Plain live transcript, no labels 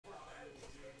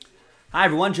Hi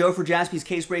everyone, Joe for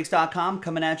JaspysCaseBreaks.com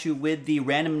coming at you with the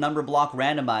random number block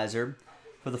randomizer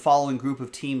for the following group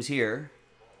of teams here.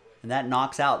 And that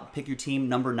knocks out, pick your team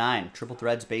number 9, Triple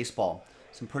Threads Baseball.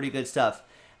 Some pretty good stuff.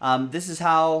 This is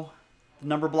how the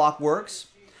number block works.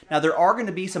 Now there are going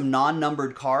to be some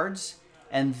non-numbered cards,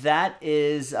 and that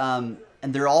is, and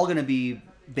they're all going to be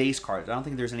base cards. I don't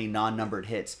think there's any non-numbered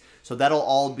hits. So that'll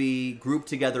all be grouped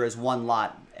together as one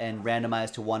lot and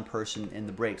randomized to one person in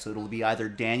the break. So it'll be either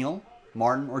Daniel,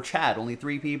 Martin, or Chad. Only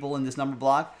 3 people in this number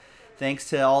block. Thanks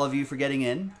to all of you for getting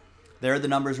in. There are the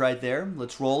numbers right there.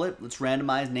 Let's roll it. Let's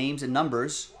randomize names and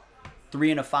numbers.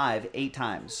 3 and a 5, 8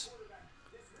 times.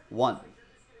 1,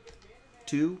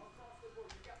 2,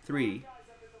 3,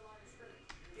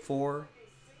 4,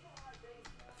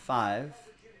 5,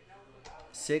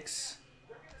 6,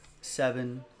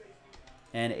 7,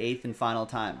 and 8th and final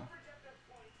time.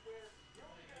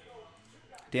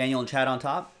 Daniel and Chad on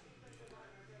top.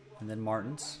 And then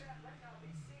Martin's.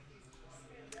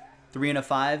 3 and a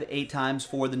 5, 8 times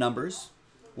for the numbers.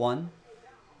 1,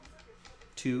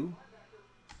 2,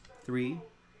 3,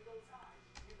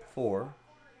 4,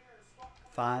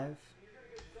 5,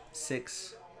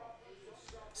 6,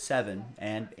 7,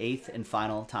 and 8th and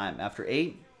final time. After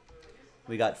 8,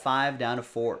 we got 5 down to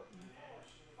 4.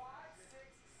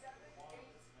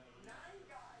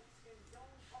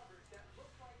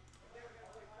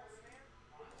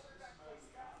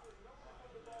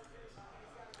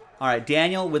 All right,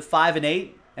 Daniel with 5 and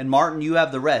 8, and Martin, you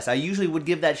have the rest. I usually would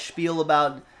give that spiel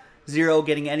about 0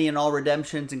 getting any and all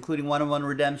redemptions, including 1-on-1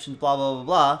 redemptions, blah, blah, blah,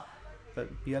 blah. But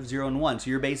you have 0 and 1, so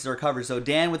your bases are covered. So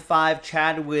Dan with 5,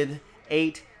 Chad with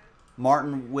 8,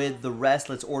 Martin with the rest.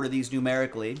 Let's order these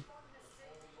numerically.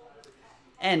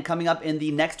 And coming up in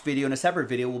the next video, in a separate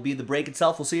video, will be the break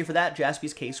itself. We'll see you for that,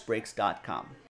 JaspysCaseBreaks.com.